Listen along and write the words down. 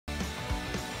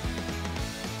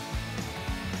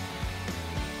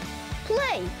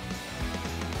play.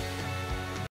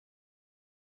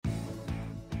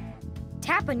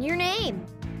 Tap on your name.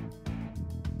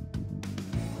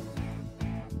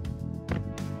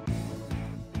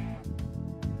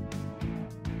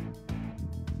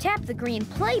 Tap the green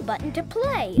play button to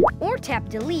play, or tap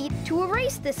delete to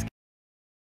erase this.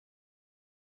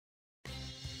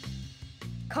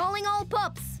 Calling all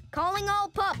pups! Calling all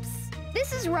pups!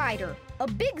 This is Ryder. A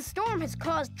big storm has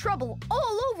caused trouble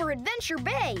all over Adventure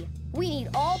Bay. We need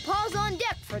all paws on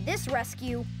deck for this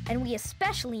rescue, and we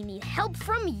especially need help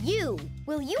from you.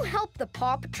 Will you help the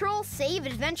Paw Patrol save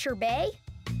Adventure Bay?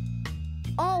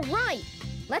 All right,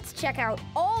 let's check out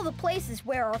all the places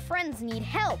where our friends need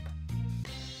help.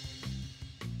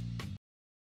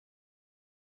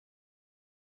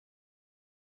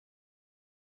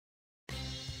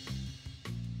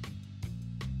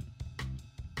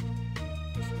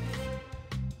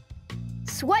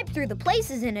 Swipe through the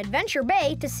places in Adventure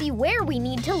Bay to see where we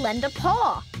need to lend a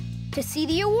paw. To see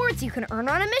the awards you can earn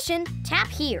on a mission, tap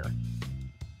here.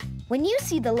 When you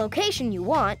see the location you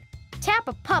want, tap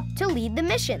a pup to lead the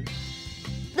mission.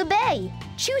 The bay,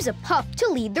 choose a pup to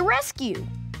lead the rescue.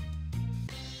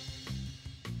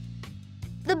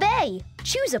 The bay,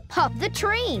 choose a pup. The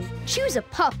train, choose a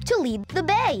pup to lead the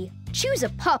bay. Choose a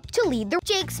pup to lead the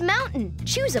Jake's Mountain.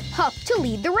 Choose a pup to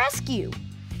lead the rescue.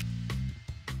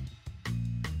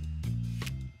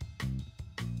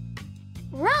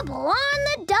 Rubble on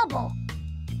the double.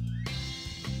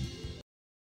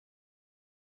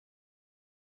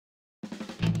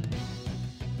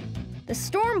 The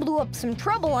storm blew up some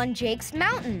trouble on Jake's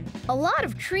Mountain. A lot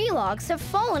of tree logs have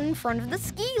fallen in front of the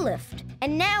ski lift.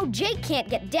 And now Jake can't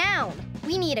get down.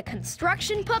 We need a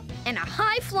construction pup and a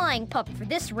high-flying pup for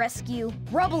this rescue.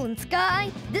 Rubble and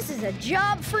Sky, this is a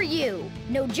job for you.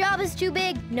 No job is too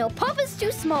big, no pup is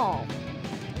too small.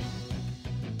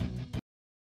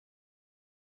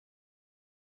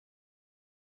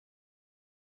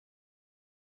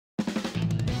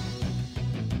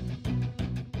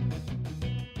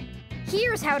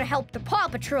 Here's how to help the Paw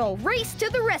Patrol race to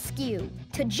the rescue.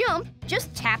 To jump,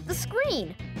 just tap the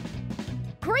screen.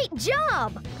 Great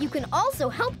job! You can also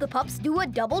help the pups do a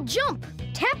double jump.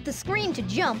 Tap the screen to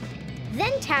jump,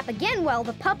 then tap again while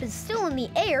the pup is still in the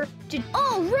air to...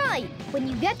 All right! When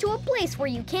you get to a place where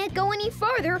you can't go any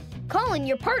farther, call in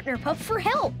your partner pup for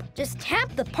help. Just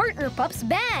tap the partner pup's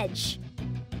badge.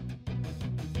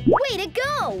 Way to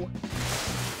go!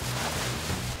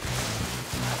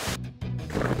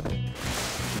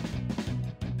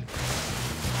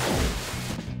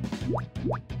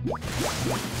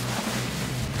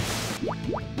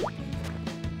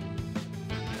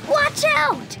 Watch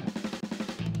out!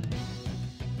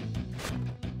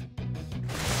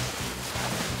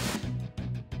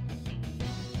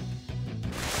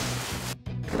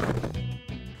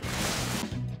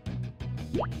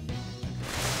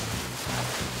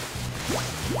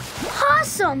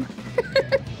 Awesome!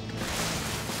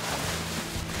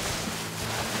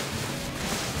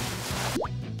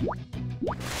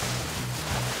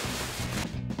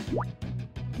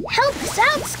 Help us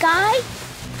out, Sky!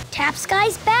 Tap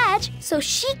Sky's badge so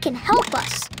she can help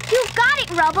us. You got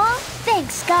it, Rubble!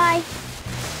 Thanks, Sky.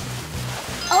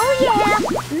 Oh yeah!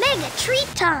 Mega treat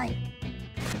time!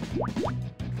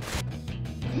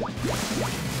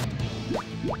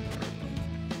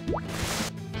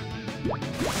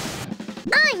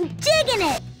 I'm digging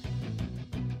it!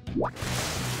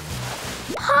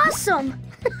 Awesome!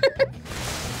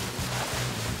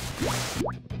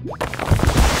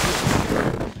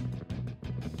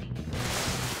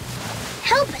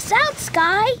 Help us out,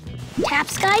 Sky! Tap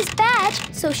Sky's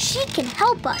badge so she can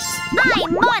help us.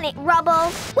 I'm on it,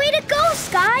 Rubble! Way to go,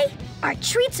 Sky! Our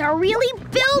treats are really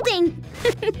building!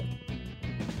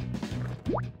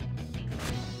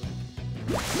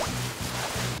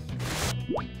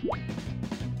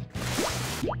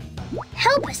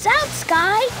 Help us out,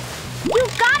 Sky! You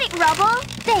got it, Rubble!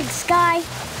 Thanks, Sky!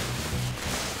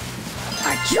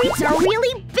 Our treats are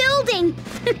really building!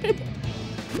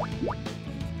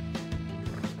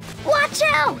 Watch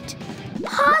out!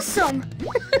 Awesome!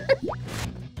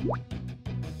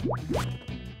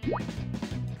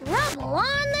 Rubble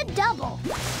on the double!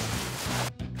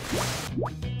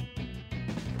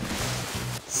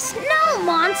 Snow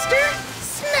monster!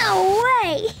 Snow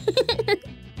away!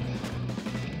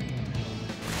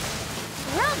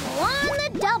 Rubble on the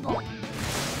double!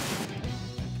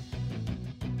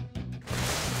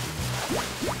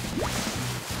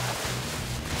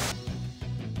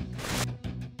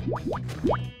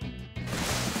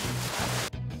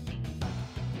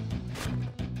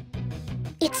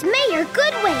 It's Mayor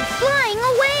Goodway flying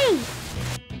away!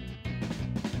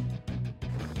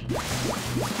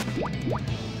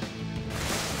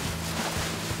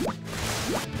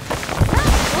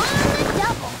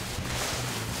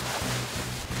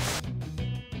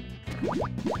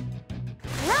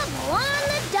 Rubble on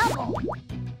the double.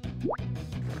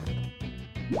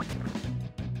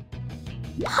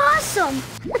 Possum.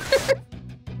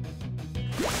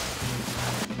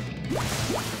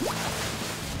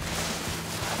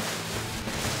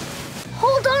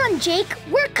 Hold on, Jake.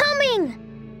 We're coming.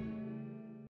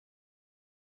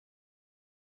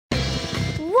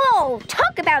 Whoa,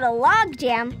 talk about a log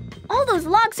jam. All those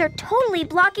logs are totally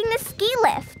blocking the ski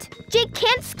lift. Jake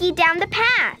can't ski down the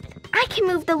path. I can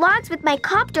move the logs with my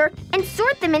copter and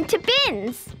sort them into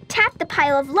bins. Tap the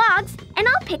pile of logs and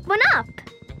I'll pick one up.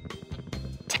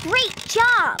 Great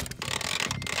job!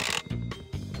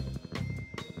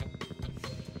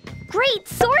 Great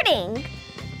sorting!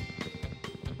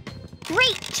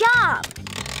 Great job!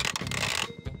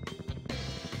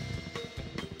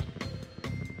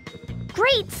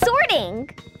 Great sorting!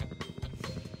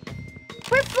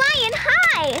 We're flying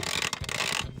high!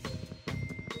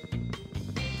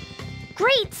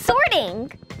 Great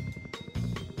sorting!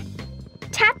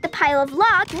 Tap the pile of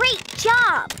logs. Great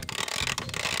job!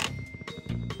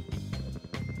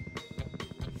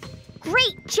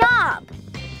 Great job!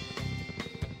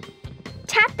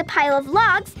 Tap the pile of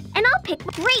logs and I'll pick.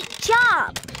 Great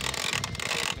job!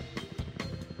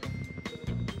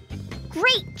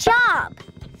 Great job!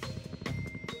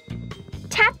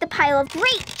 Tap the pile of.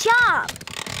 Great job!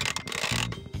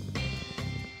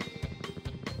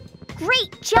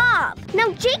 Great job!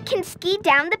 Now Jake can ski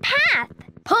down the path.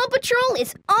 Paw Patrol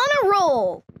is on a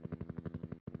roll.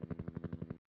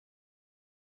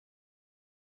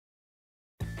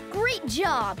 Great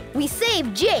job! We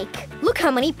saved Jake. Look how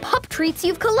many pup treats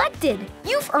you've collected.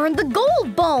 You've earned the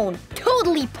gold bone.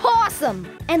 Totally pawsome.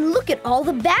 And look at all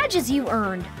the badges you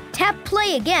earned. Tap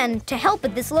play again to help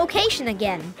at this location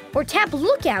again. Or tap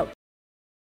lookout.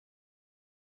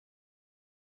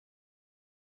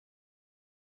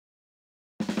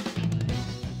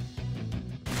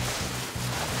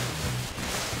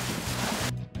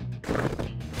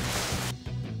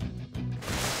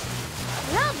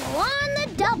 Rubble on the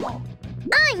double.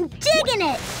 I'm digging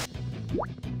it!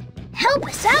 Help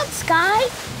us out, Sky.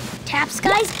 Tap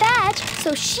Sky's badge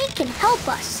so she can help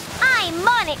us. I'm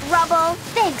on it, Rubble.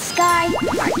 Thanks, Sky.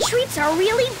 Our treats are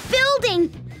really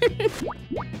building.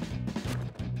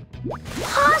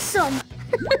 Awesome!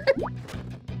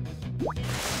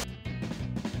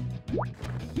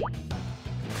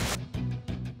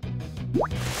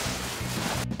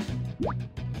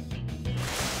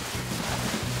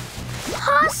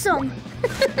 Awesome!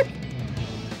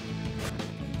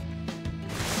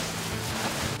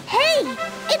 Hey,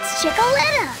 it's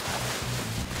Chickaletta!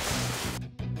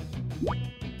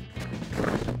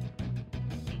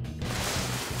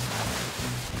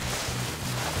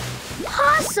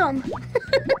 Awesome!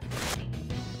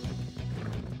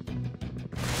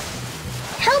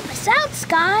 Help us out,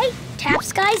 Sky! Tap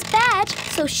Sky's badge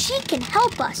so she can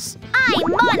help us.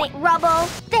 I'm on it, Rubble!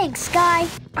 Thanks, Sky.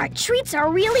 Our treats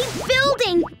are really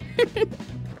building!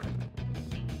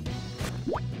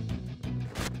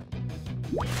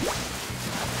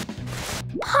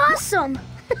 Awesome!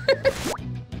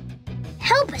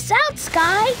 Help us out,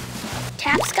 Sky!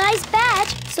 Tap Sky's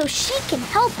badge so she can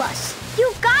help us.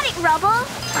 You got it, Rubble!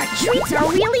 Our treats are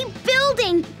really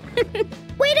building!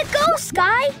 Way to go,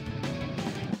 Sky!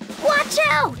 Watch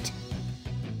out!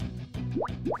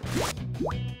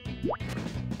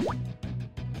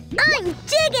 I'm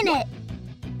digging it!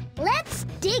 Let's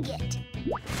dig it!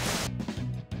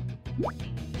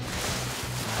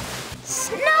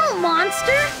 Snow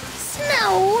monster!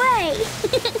 Snow away!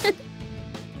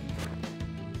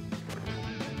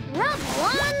 Rubble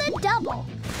on the double!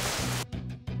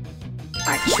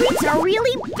 Our treats are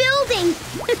really building!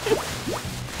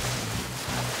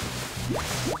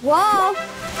 Whoa!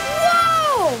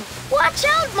 Whoa! Watch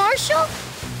out, Marshall!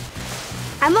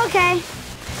 I'm okay.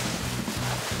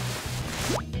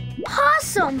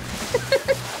 Possum!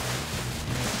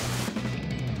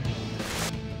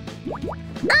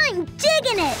 I'm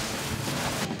digging it!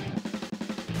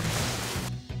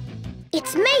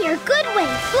 It's Mayor Goodway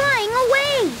flying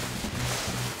away!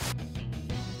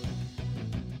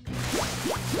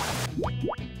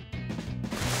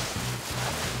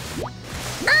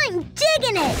 I'm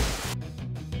digging it!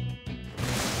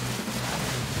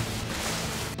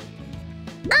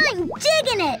 I'm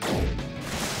digging it!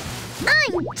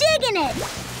 I'm digging it!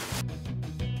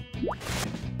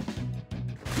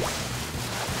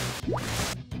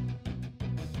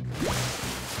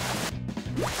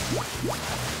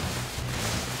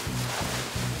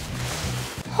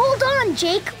 Hold on,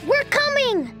 Jake. We're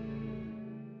coming!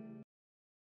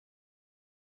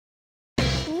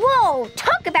 Whoa!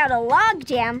 Talk about a log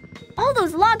jam. All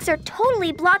those logs are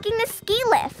totally blocking the ski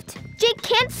lift. Jake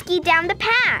can't ski down the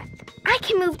path. I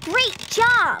can move. Great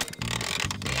job!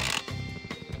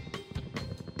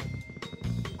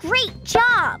 Great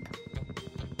job!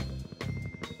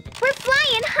 We're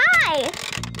flying high!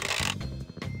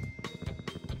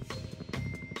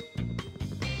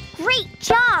 Great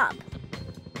job!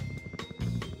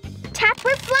 Tap,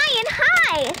 we're flying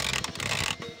high!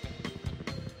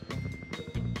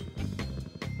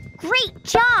 Great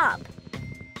job!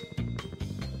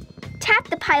 Tap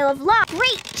the pile of logs.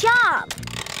 Great job!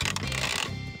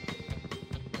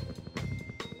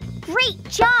 Great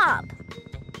job!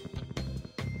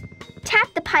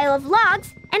 Tap the pile of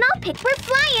logs, and I'll pick. We're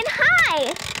flying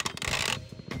high!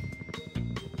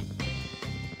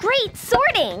 Great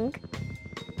sorting!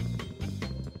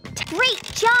 Great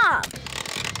job!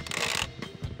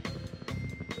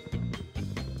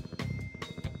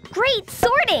 Great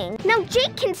sorting! Now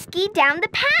Jake can ski down the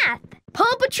path.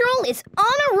 Paw Patrol is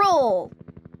on a roll.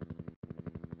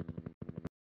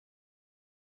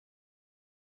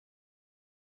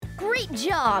 Great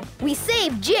job! We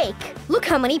saved Jake. Look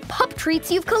how many pup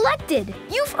treats you've collected.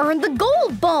 You've earned the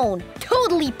gold bone.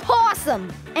 Totally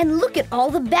pawsome. And look at all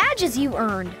the badges you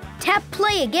earned. Tap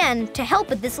play again to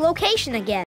help at this location again.